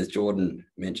 And as Jordan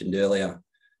mentioned earlier,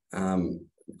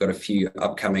 we've got a few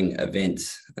upcoming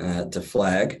events to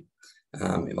flag.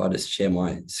 If I just share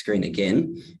my screen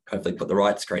again, hopefully put the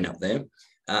right screen up there.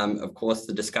 Of course,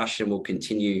 the discussion will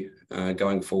continue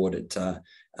going forward at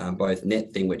both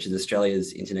NetThing, which is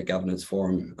Australia's Internet Governance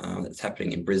Forum that's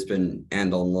happening in Brisbane,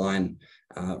 and online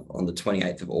on the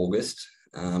 28th of August.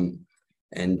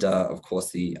 And of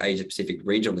course, the Asia Pacific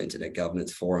Regional Internet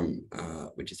Governance Forum,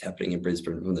 which is happening in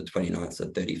Brisbane from the 29th to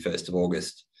 31st of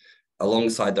August.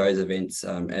 Alongside those events,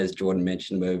 as Jordan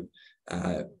mentioned, we're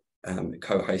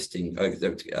co-hosting,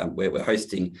 we're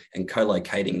hosting and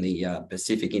co-locating the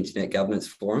Pacific Internet Governance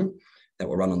Forum that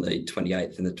will run on the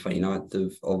 28th and the 29th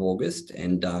of August.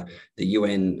 And the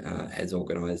UN has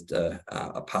organised a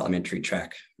parliamentary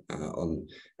track on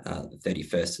the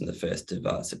 31st and the 1st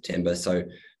of September. So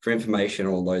for information,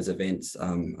 all those events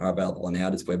are available on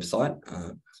auDA's website.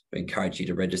 We encourage you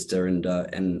to register and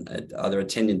either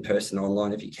attend in person or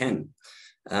online if you can.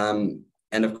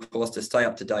 And of course, to stay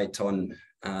up to date on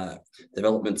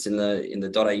developments in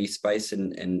the .au space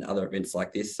and other events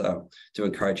like this, to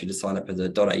encourage you to sign up as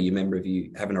a .au member if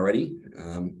you haven't already.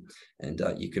 And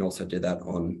you can also do that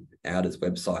on auDA's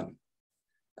website.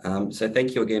 So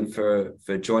thank you again for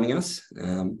joining us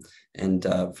and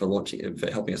for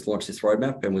helping us launch this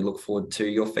roadmap, and we look forward to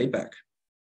your feedback.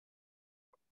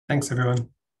 Thanks, everyone.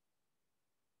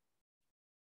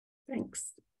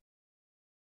 Thanks.